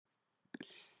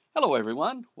Hello,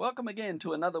 everyone. Welcome again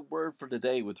to another Word for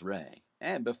Today with Ray.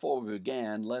 And before we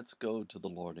begin, let's go to the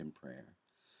Lord in prayer.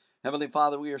 Heavenly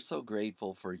Father, we are so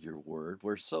grateful for your Word.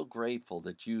 We're so grateful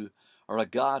that you are a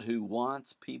God who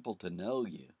wants people to know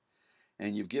you.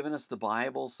 And you've given us the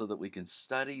Bible so that we can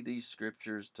study these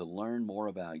scriptures to learn more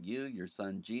about you, your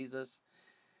Son Jesus,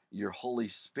 your Holy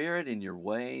Spirit, and your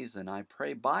ways. And I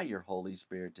pray by your Holy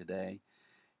Spirit today,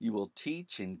 you will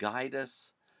teach and guide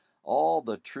us all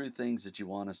the true things that you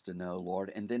want us to know,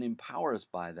 Lord, and then empower us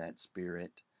by that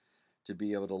Spirit to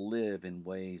be able to live in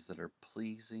ways that are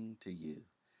pleasing to you.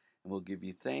 And we'll give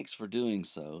you thanks for doing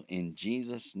so. In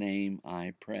Jesus' name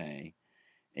I pray.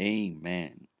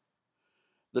 Amen.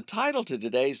 The title to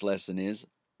today's lesson is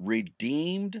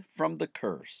Redeemed from the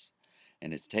Curse,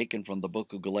 and it's taken from the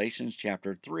book of Galatians,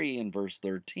 chapter 3, and verse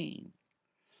 13.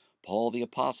 Paul the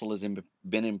Apostle has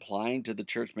been implying to the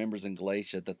church members in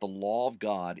Galatia that the law of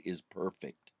God is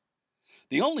perfect.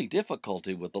 The only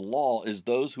difficulty with the law is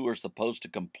those who are supposed to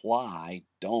comply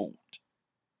don't.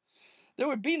 There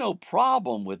would be no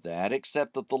problem with that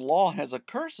except that the law has a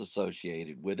curse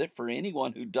associated with it for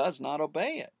anyone who does not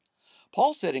obey it.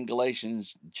 Paul said in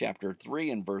Galatians chapter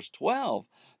 3 and verse 12,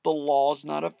 the law is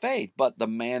not of faith, but the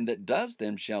man that does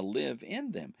them shall live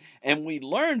in them. And we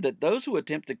learned that those who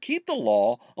attempt to keep the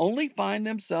law only find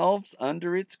themselves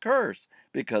under its curse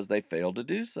because they fail to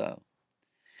do so.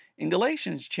 In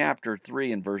Galatians chapter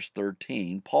 3 and verse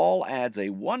 13, Paul adds a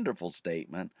wonderful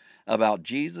statement about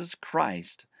Jesus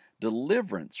Christ's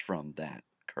deliverance from that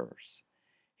curse.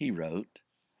 He wrote,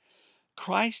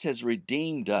 Christ has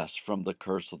redeemed us from the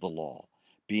curse of the law,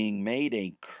 being made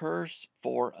a curse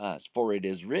for us. For it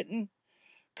is written,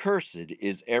 Cursed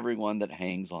is everyone that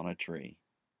hangs on a tree.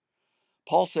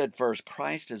 Paul said first,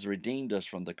 Christ has redeemed us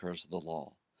from the curse of the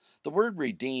law. The word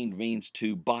redeemed means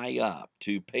to buy up,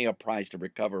 to pay a price to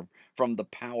recover from the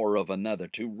power of another,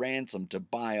 to ransom, to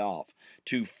buy off,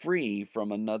 to free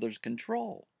from another's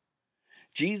control.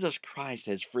 Jesus Christ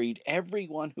has freed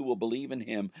everyone who will believe in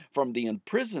him from the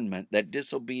imprisonment that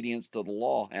disobedience to the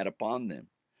law had upon them.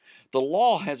 The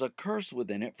law has a curse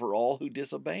within it for all who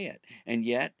disobey it, and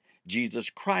yet Jesus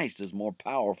Christ is more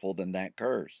powerful than that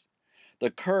curse.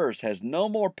 The curse has no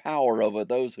more power over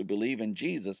those who believe in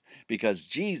Jesus because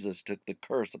Jesus took the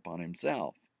curse upon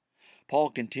himself. Paul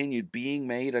continued, being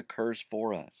made a curse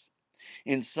for us.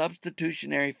 In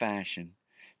substitutionary fashion,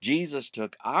 Jesus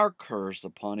took our curse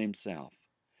upon himself.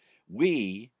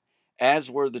 We, as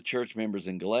were the church members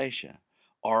in Galatia,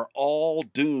 are all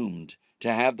doomed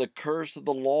to have the curse of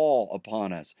the law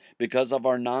upon us because of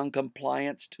our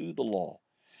noncompliance to the law.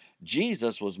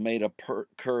 Jesus was made a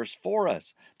curse for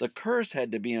us. The curse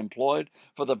had to be employed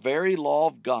for the very law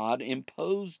of God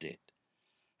imposed it.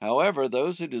 However,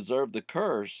 those who deserve the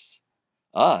curse,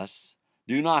 us,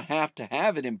 do not have to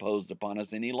have it imposed upon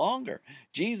us any longer.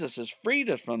 Jesus has freed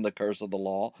us from the curse of the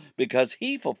law because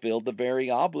he fulfilled the very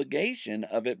obligation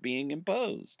of it being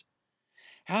imposed.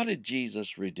 How did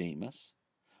Jesus redeem us?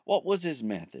 What was his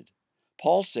method?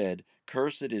 Paul said,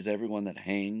 Cursed is everyone that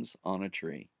hangs on a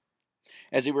tree.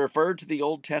 As he referred to the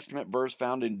Old Testament verse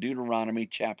found in Deuteronomy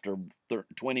chapter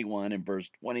 21 and verse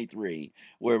 23,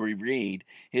 where we read,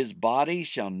 His body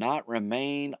shall not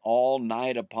remain all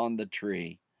night upon the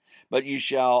tree, but you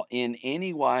shall in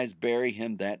any wise bury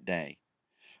him that day.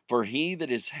 For he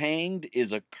that is hanged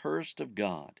is accursed of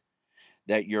God,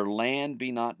 that your land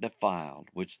be not defiled,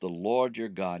 which the Lord your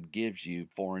God gives you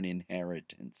for an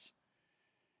inheritance.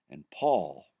 And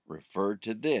Paul referred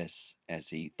to this as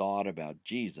he thought about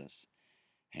Jesus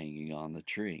hanging on the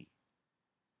tree,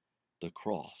 the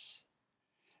cross.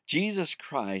 Jesus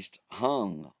Christ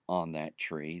hung on that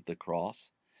tree, the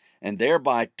cross, and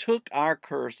thereby took our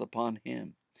curse upon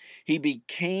him. He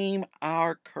became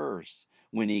our curse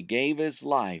when he gave his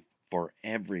life for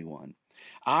everyone.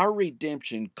 Our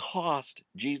redemption cost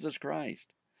Jesus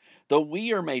Christ. Though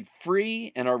we are made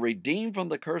free and are redeemed from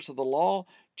the curse of the law,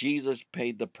 Jesus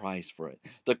paid the price for it.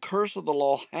 The curse of the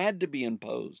law had to be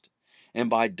imposed. And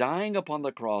by dying upon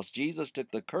the cross, Jesus took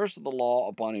the curse of the law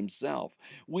upon himself.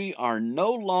 We are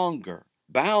no longer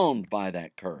bound by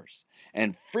that curse,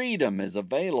 and freedom is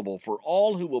available for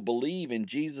all who will believe in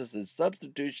Jesus'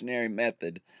 substitutionary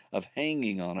method of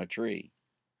hanging on a tree.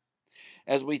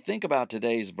 As we think about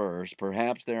today's verse,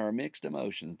 perhaps there are mixed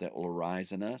emotions that will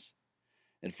arise in us.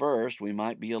 At first, we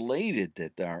might be elated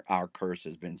that our curse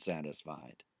has been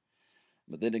satisfied.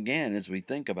 But then again, as we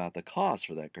think about the cost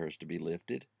for that curse to be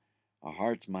lifted, our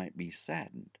hearts might be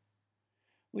saddened.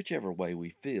 Whichever way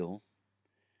we feel,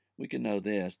 we can know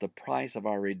this: the price of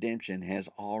our redemption has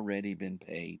already been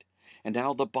paid. And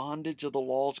now the bondage of the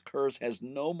law's curse has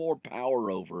no more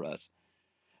power over us.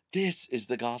 This is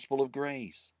the gospel of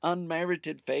grace,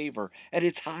 unmerited favor at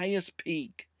its highest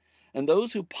peak. And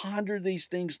those who ponder these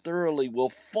things thoroughly will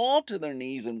fall to their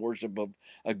knees in worship of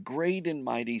a great and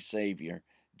mighty Savior,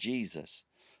 Jesus,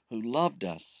 who loved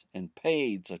us and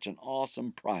paid such an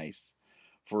awesome price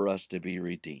for us to be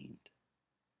redeemed.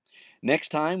 Next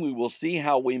time, we will see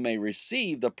how we may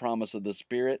receive the promise of the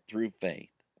Spirit through faith.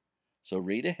 So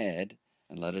read ahead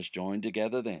and let us join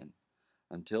together then.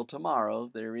 Until tomorrow,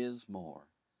 there is more.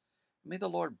 May the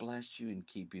Lord bless you and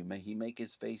keep you. May he make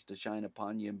his face to shine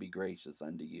upon you and be gracious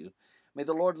unto you. May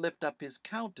the Lord lift up his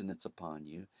countenance upon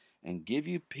you and give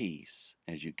you peace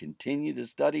as you continue to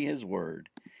study his word.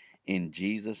 In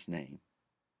Jesus' name.